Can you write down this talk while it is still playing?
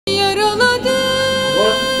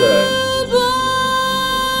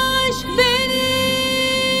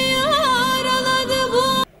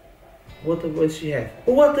What a voice she has.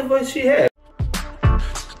 What a voice she has.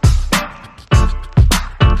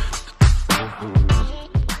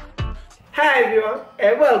 Hi everyone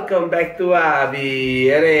and welcome back to Abi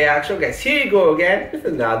Reaction. Guys, here you go again with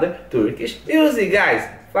another Turkish music, guys.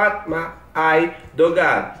 Fatma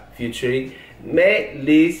Aydoğan featuring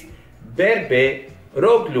Muhlis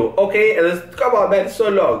Berberoğlu. Okay, and come on man, so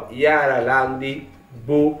long. YARALADI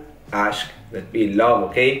bu aşk that we love,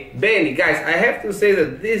 okay? BENİ, guys, I have to say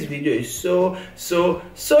that this video is so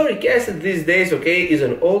requested these days, okay? It's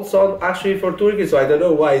an old song actually for Turkey, so I don't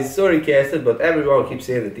know why it's so requested, but everyone keeps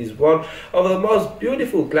saying that it's one of the most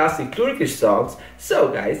beautiful classic Turkish songs. So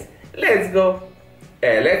guys, let's go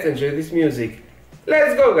and let's enjoy this music.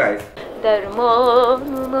 Let's go, guys.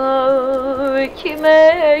 Dermanını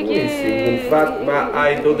kime Singing Fatma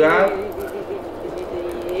Aydoğan.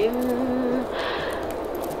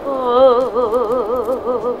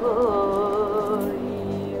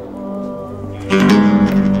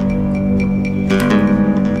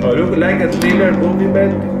 Oh, look like a thriller movie,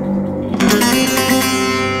 man.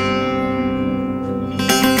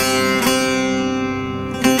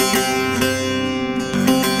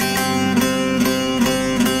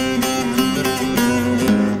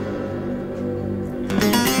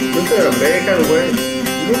 Look at American way.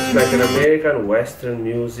 Looks like an American Western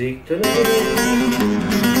music.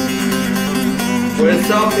 When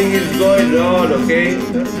something is going on, okay?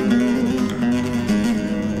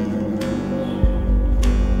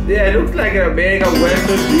 Yeah, it looks like an American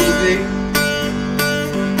Western music,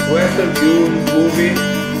 Western movie.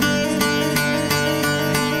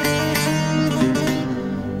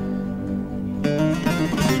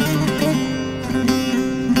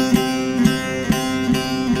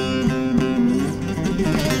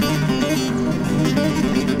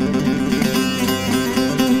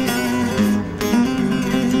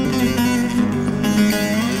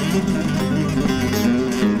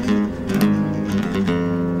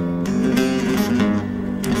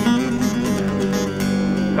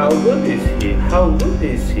 How good is he? How good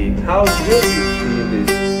is he? How good is he this?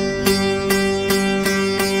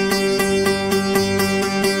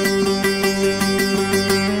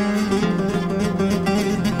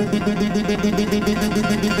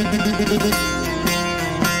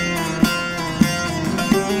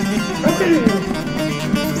 How can you?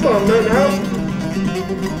 Come on, man.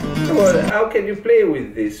 Come on. How can you play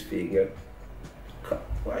with this finger?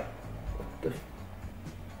 What?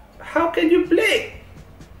 How can you play?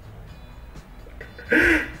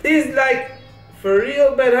 It's like, for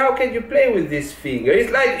real, man, how can you play with this finger? It's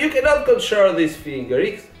like you cannot control this finger.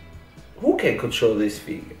 Who can control this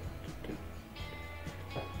finger?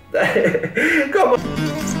 Come on.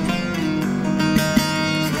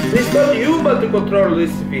 It's not human to control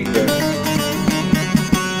this finger.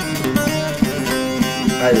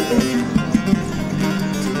 I don't know.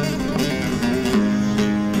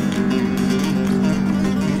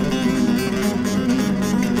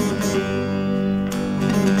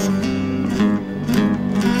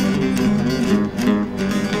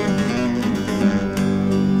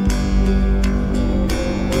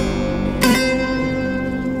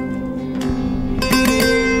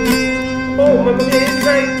 Oh, Mamma Mia, it's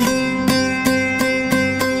like...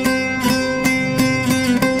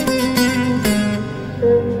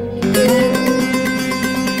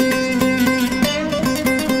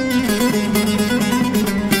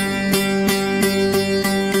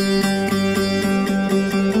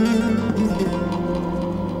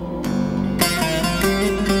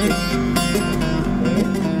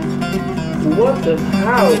 What the...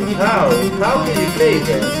 How can you play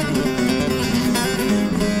that?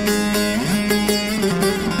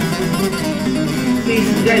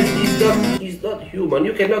 Please, guys, he's not human.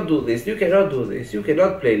 You cannot do this. You cannot do this. You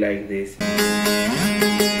cannot play like this.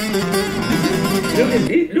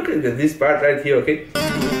 Look at this part right here, okay?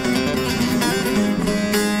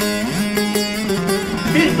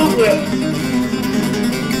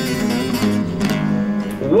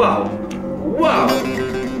 Wow. Wow.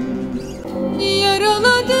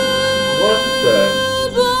 Yaraladı. What the?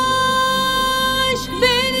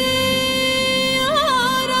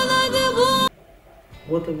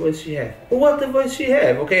 What a voice she has. What a voice she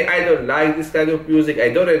has. Okay, I don't like this kind of music. I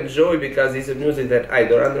don't enjoy because it's a music that I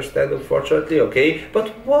don't understand, unfortunately, okay? But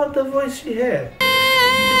what a voice she has.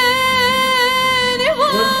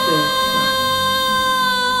 What the...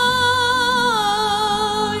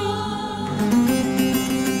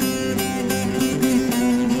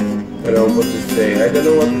 I don't know what to say. I don't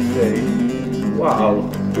know what to say. Wow.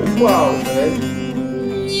 Wow, man.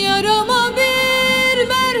 Yarama bir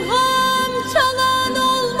merhem çalan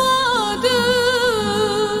olmadı.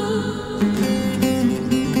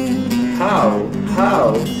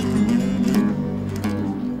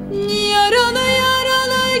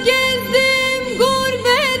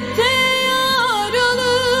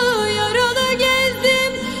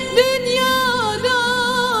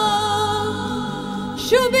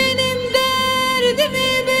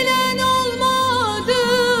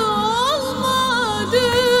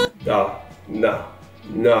 No, no,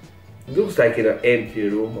 no. Looks like in an empty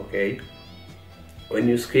room, okay? When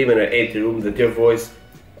you scream in an empty room, that your voice,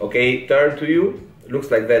 okay, turn to you. Looks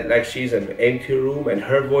like that, like she's in an empty room and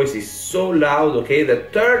her voice is so loud, okay,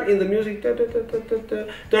 that turn in the music, turn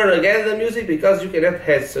again the music, because you cannot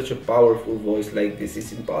have such a powerful voice like this.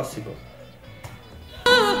 It's impossible.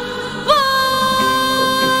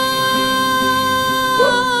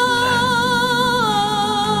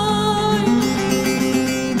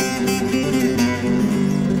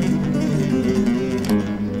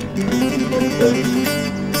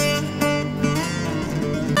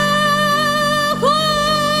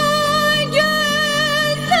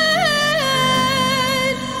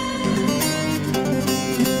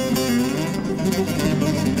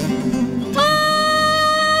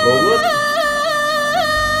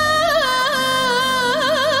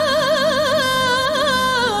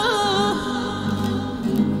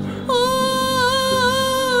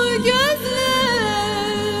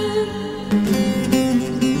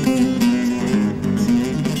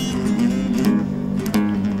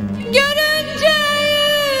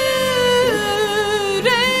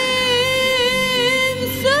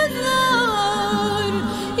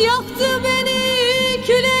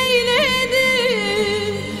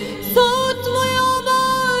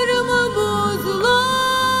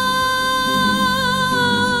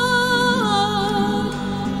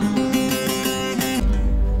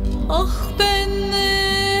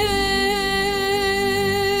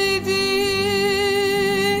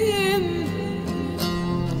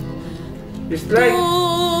 It's like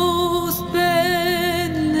dost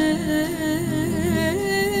ben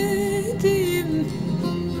nedim,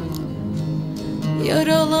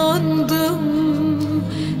 yaralandım,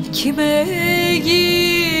 kime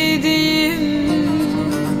gideyim?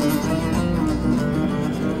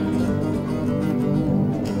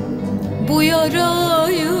 Bu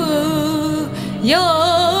yarayı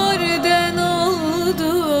yarden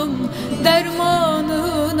aldım,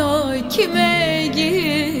 dermanına kime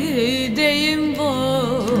gideyim var?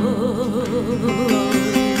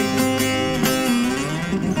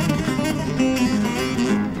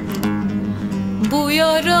 Bu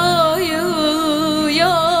yarayı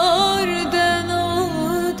yarden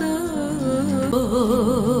aldım,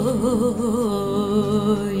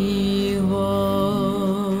 ay var.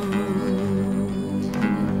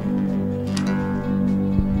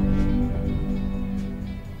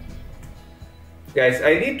 Guys,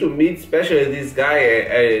 I need to meet especially this guy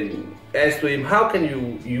and ask to him, how can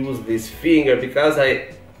you use this finger, because I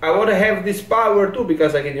want to have this power too,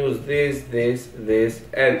 because I can use this,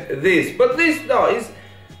 and this. But this, no, is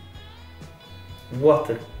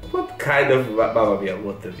what kind of Mamma Mia,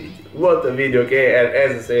 what a video, okay? And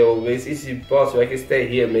as I say always, it's impossible. I can stay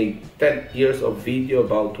here, make 10 years of video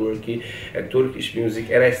about Turkey and Turkish music,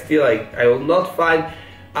 and I will not find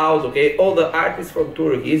out, okay, all the artists from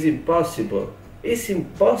Turkey. It's impossible. It's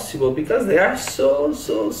impossible, because there are so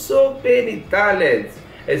many talents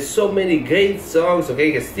and so many great songs,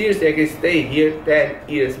 okay? Seriously, I can stay here 10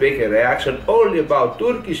 years making a reaction only about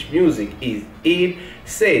Turkish music. Is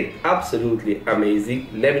insane, absolutely amazing.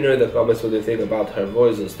 Let me know in the comments what you think about her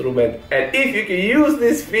voice instrument, and if you can use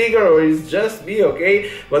this finger or it's just me, okay?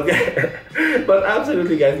 But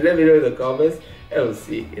absolutely, guys, let me know in the comments, and we'll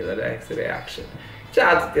see in the next reaction.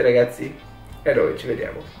 Ciao a tutti ragazzi, e noi ci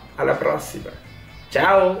vediamo alla prossima.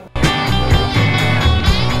 Ciao!